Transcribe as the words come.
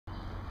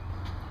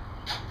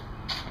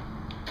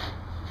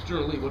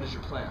General Lee, what is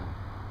your plan?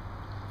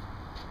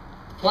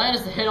 The plan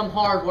is to hit them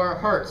hard where it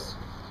hurts.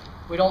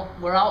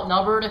 We're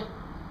outnumbered,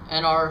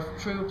 and our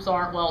troops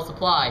aren't well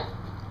supplied.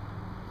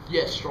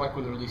 Yes, strike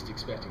when they're least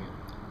expecting it.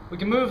 We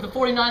can move the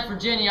 49th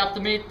Virginia up to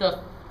meet the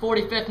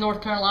 45th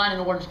North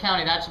Carolina in Orange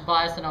County. That should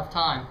buy us enough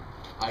time.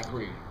 I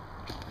agree.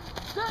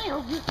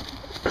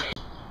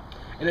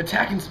 An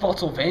attack in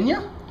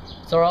Spotsylvania?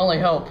 It's our only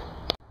hope.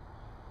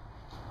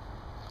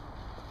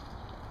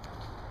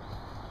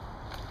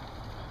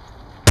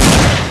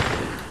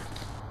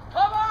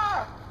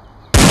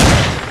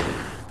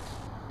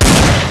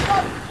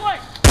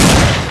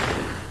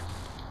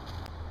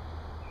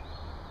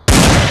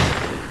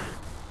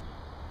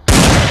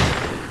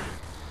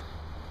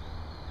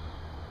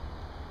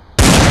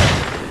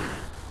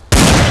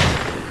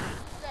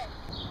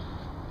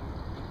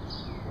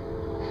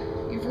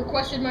 You've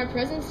requested my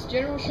presence,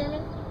 General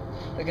Sherman?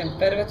 The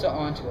Confederates are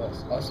onto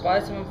us. Our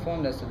spies have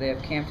informed us that they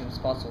have camped in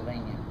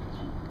Spotsylvania.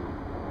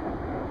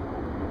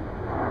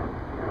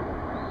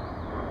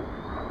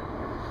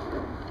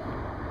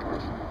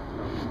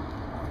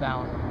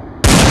 Found her.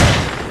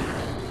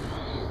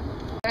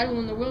 Battle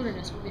in the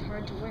wilderness will be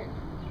hard to win.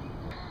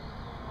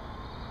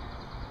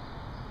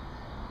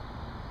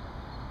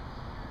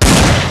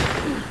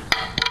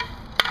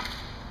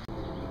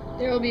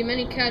 There will be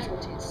many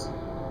casualties.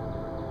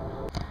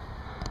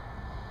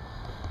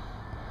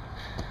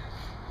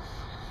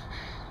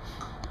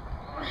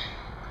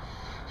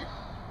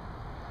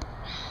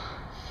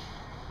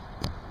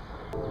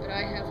 But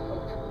I have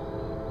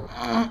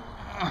hope.